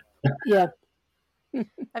Brighton. Yeah.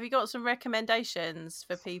 Have you got some recommendations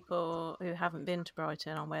for people who haven't been to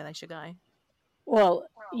Brighton on where they should go? Well,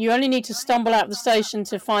 you only need to stumble out of the station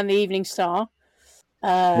to find the Evening Star.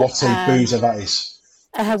 What a boozer that is.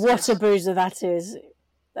 What a boozer that is.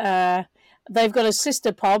 They've got a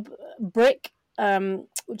sister pub, Brick,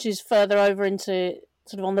 which is further over into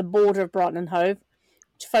sort of on the border of Brighton and Hove,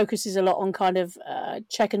 which focuses a lot on kind of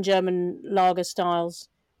Czech and German lager styles,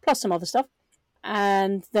 plus some other stuff.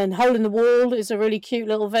 And then Hole in the Wall is a really cute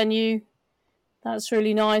little venue. That's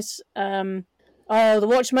really nice. The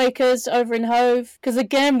Watchmakers over in Hove. Because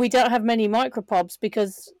again, we don't have many micropubs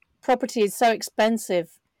because property is so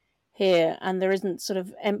expensive here, and there isn't sort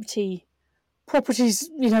of empty properties,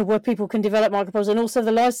 where people can develop micropubs. And also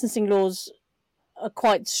the licensing laws are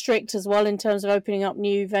quite strict as well in terms of opening up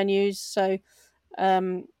new venues. So,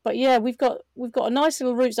 but yeah, we've got a nice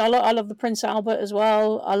little route. I love the Prince Albert as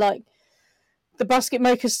well. I like the Basket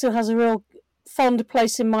Makers. Still has a real fond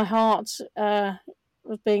place in my heart,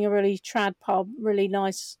 of being a really trad pub, really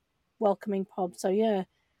nice, welcoming pub. So yeah,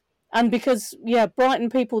 and because Brighton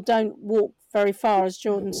people don't walk very far, as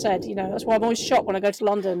Jordan said. That's why I'm always shocked when I go to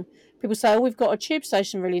London. People say, "Oh, we've got a tube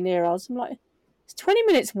station really near us." I'm like, "It's 20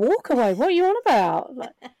 minutes walk away. What are you on about?"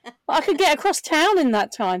 Like, I could get across town in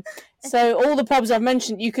that time. So all the pubs I've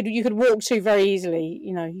mentioned, you could walk to very easily.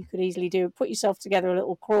 You could easily put yourself together a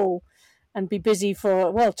little crawl, and be busy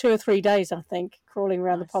for 2 or 3 days. I think crawling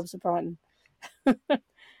around the pubs of Brighton.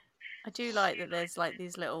 I do like that there's like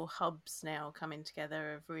these little hubs now coming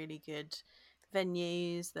together of really good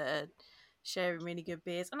venues that are sharing really good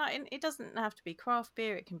beers. And it doesn't have to be craft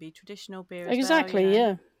beer, it can be traditional beer as Exactly, well.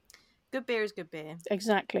 yeah. Good beer is good beer.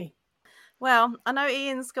 Exactly. Well, I know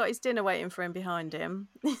Ian's got his dinner waiting for him behind him.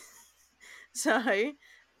 So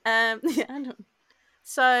the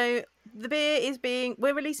beer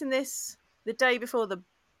we're releasing this the day before the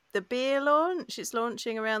beer launch. It's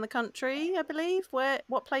launching around the country, I believe.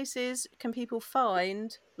 What places can people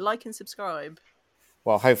find, like and subscribe?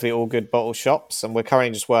 Well, hopefully all good bottle shops, and we're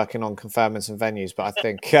currently just working on confirming some venues, but I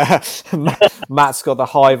think Matt's got the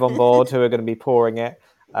Hive on board who are going to be pouring it.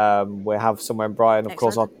 We'll have somewhere in Brighton, of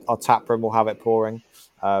course, our tap room will have it pouring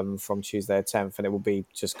from Tuesday the 10th, and it will be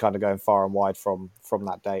just kind of going far and wide from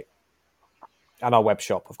that date. And our web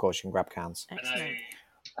shop, of course, you can grab cans. Excellent.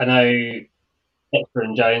 I know Hector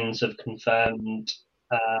and Jones have confirmed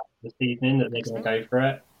this evening that they're going to go for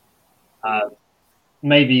it.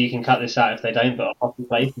 Maybe you can cut this out if they don't, but a hockey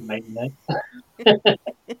place in Maidenhead. There's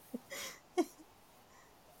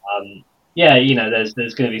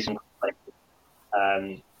going to be some places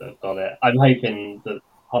that have got it. I'm hoping that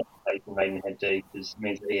hockey place in Maidenhead do, because it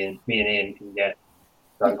means that me and Ian can get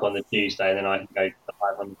drunk on the Tuesday, and then I can go to the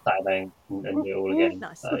Hive on the Saturday and do it all again.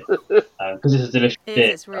 Nice. Because this is delicious beer.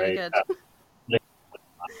 It's really good.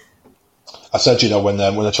 I said, when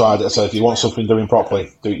I tried it, I said, if you want something doing properly,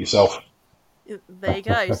 do it yourself. There you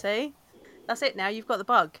go, see? That's it now. You've got the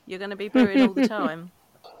bug. You're going to be brewing all the time.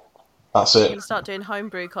 That's You're it. going to start doing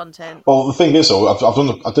homebrew content. Well, the thing is, though,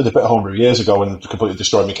 I did a bit of homebrew years ago and completely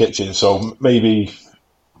destroyed my kitchen, so maybe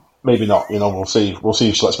not. We'll see. We'll see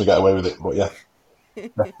if she lets me get away with it, but yeah.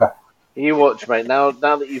 You watch, mate. Now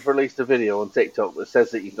that you've released a video on TikTok that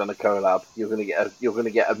says that you've done a collab, you're going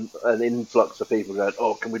to get an influx of people going,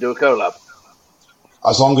 "Oh, can we do a collab?"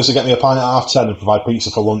 As long as they get me a pint at 10:30 and provide pizza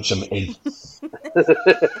for lunch, I'm in.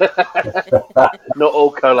 Not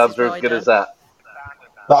all collabs are as good as that.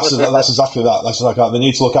 That's exactly that. That's like that. They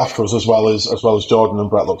need to look after us as well as Jordan and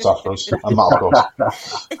Brett looks after us, and Matt, of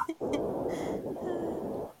course.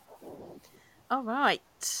 All right.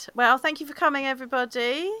 Well, thank you for coming,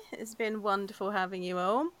 everybody. It's been wonderful having you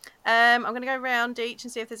all. I'm going to go round each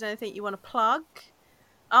and see if there's anything you want to plug.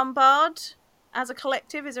 Umbard, as a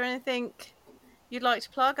collective, is there anything you'd like to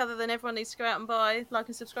plug other than everyone needs to go out and buy, like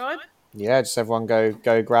and subscribe? Yeah, just everyone go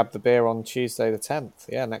grab the beer on Tuesday the 10th.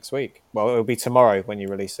 Yeah, next week. Well, it'll be tomorrow when you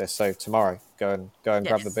release this, so tomorrow go and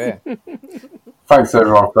grab the beer. Thanks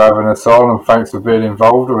everyone for having us on, and thanks for being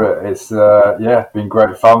involved with it. It's been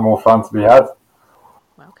great fun, more fun to be had.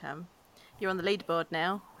 Welcome. You're on the leaderboard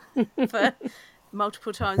now for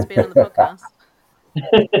multiple times being on the podcast.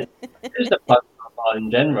 Just a fun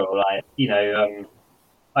in general, like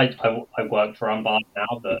I work for Umbard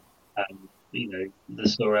now, but the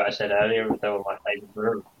story I said earlier, they were my favourite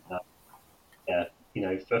brewery.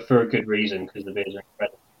 For a good reason, because the beers are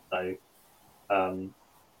incredible.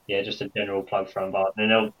 So, just a general plug for Umbard. And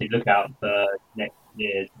then obviously look out for next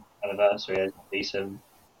year's anniversary. There's going to be some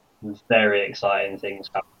very exciting things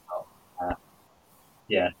coming up.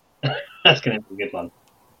 That's going to be a good one.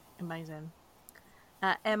 Amazing.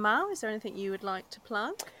 Emma, is there anything you would like to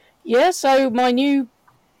plug? Yeah, so my new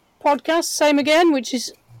podcast, Same Again, which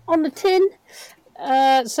is on the tin.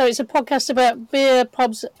 So it's a podcast about beer,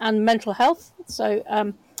 pubs, and mental health. So,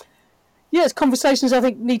 it's conversations I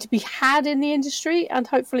think need to be had in the industry, and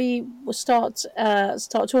hopefully we'll start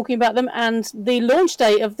talking about them. And the launch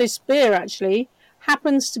date of this beer actually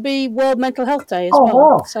happens to be World Mental Health Day as well.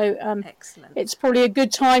 Wow. So excellent. It's probably a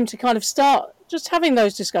good time to kind of start just having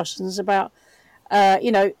those discussions about,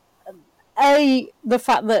 the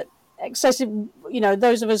fact that excessive,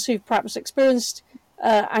 those of us who've perhaps experienced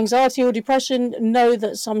anxiety or depression know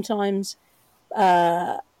that sometimes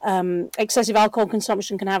excessive alcohol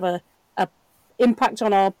consumption can have a impact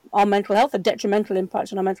on our mental health, a detrimental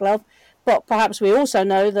impact on our mental health. But perhaps we also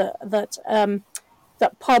know that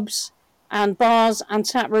pubs and bars and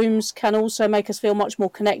tap rooms can also make us feel much more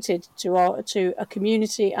connected to a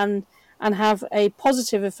community and have a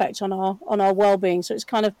positive effect on our well-being. So it's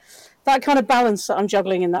kind of that kind of balance that I'm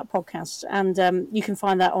juggling in that podcast, and you can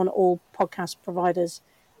find that on all podcast providers.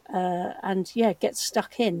 Get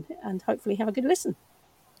stuck in and hopefully have a good listen.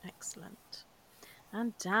 Excellent.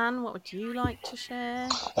 And Dan, what would you like to share?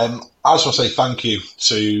 I just want to say thank you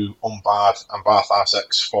to Umbard and Bath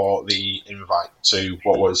Arsex for the invite to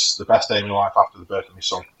what was the best day of my life after the birth of my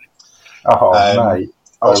son. Oh, mate.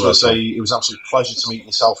 I also want to say it was an absolute pleasure to meet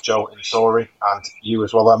yourself, Joe, in Story, and you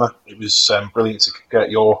as well, Emma. It was brilliant to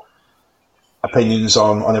get your opinions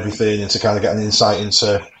on everything and to kind of get an insight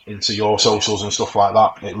into your socials and stuff like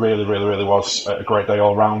that. It really, really, really was a great day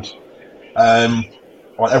all round. I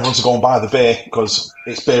want everyone to go and buy the beer because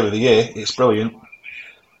it's beer of the year. It's brilliant.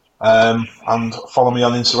 And follow me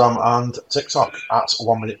on Instagram and TikTok at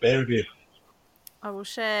 1 Minute Beer Review. I will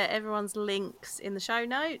share everyone's links in the show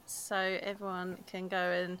notes so everyone can go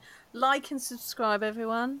and like and subscribe,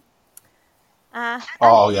 everyone. Yeah,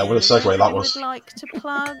 what a segue that was. Would like to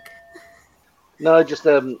plug? No, just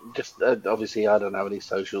obviously I don't have any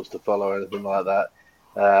socials to follow or anything like that.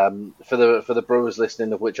 For the brewers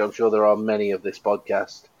listening, of which I'm sure there are many of this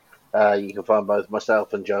podcast, you can find both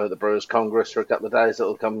myself and Joe at the Brewers Congress for a couple of days.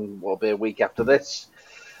 It'll be a week after this.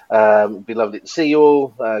 It'd be lovely to see you all.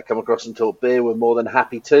 Come across and talk beer. We're more than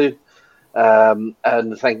happy to. And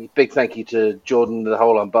big thank you to Jordan and the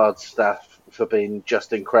whole Umbard staff for being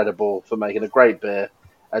just incredible, for making a great beer,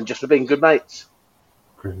 and just for being good mates.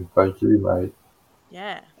 Thank you, mate.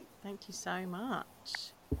 Yeah, thank you so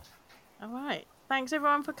much. All right. Thanks,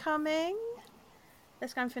 everyone, for coming.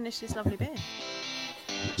 Let's go and finish this lovely beer.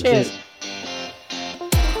 Cheers.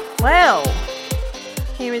 Well,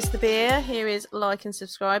 here is the beer. Here is like and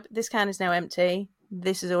subscribe. This can is now empty.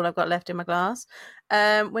 This is all I've got left in my glass.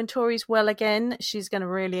 When Tori's well again, she's going to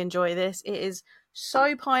really enjoy this. It is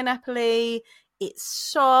so pineapple-y. It's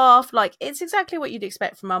soft. Like, it's exactly what you'd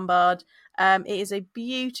expect from Umbard. It is a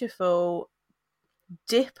beautiful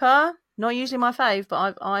dipper. Not usually my fave,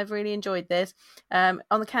 but I've really enjoyed this. On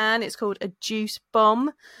the can, it's called a Juice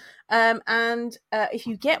Bomb. And if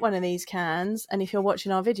you get one of these cans, and if you're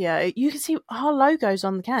watching our video, you can see our logos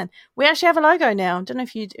on the can. We actually have a logo now. I don't know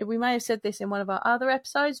if we may have said this in one of our other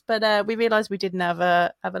episodes, but we realised we didn't have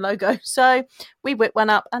a logo. So we whipped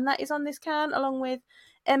one up, and that is on this can, along with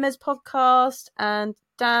Emma's podcast and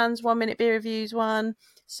Dan's 1 Minute Beer Reviews one.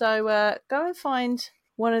 So go and find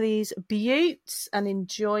one of these beauts and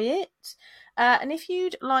enjoy it. And if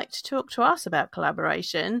you'd like to talk to us about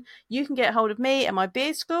collaboration, you can get hold of me at my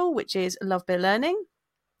beer school, which is Love Beer Learning.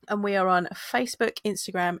 And we are on Facebook,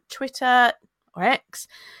 Instagram, Twitter, or X,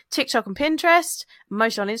 TikTok and Pinterest,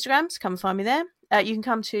 mostly on Instagram, so come and find me there. You can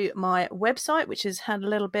come to my website, which has had a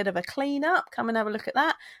little bit of a clean up. Come and have a look at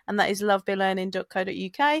that. And that is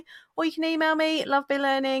lovebeerlearning.co.uk. Or you can email me,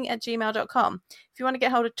 lovebeerlearning@gmail.com. If you want to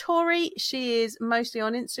get hold of Tori, she is mostly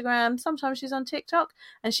on Instagram. Sometimes she's on TikTok.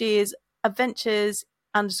 And she is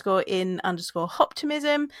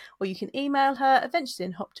adventures_in_hoptimism. Or you can email her,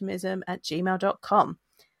 adventuresinhoptimism@gmail.com.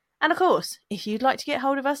 And of course, if you'd like to get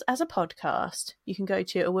hold of us as a podcast, you can go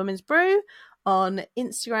to A Woman's Brew on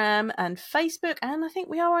Instagram and Facebook, and I think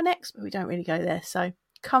we are on X, but we don't really go there, so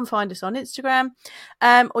come find us on Instagram,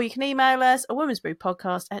 or you can email us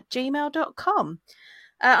awomansbrewpodcast@gmail.com.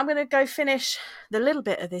 I'm going to go finish the little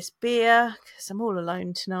bit of this beer because I'm all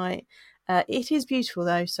alone tonight. It is beautiful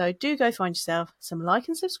though, so do go find yourself some like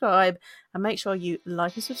and subscribe, and make sure you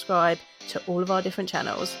like and subscribe to all of our different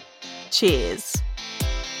channels. Cheers.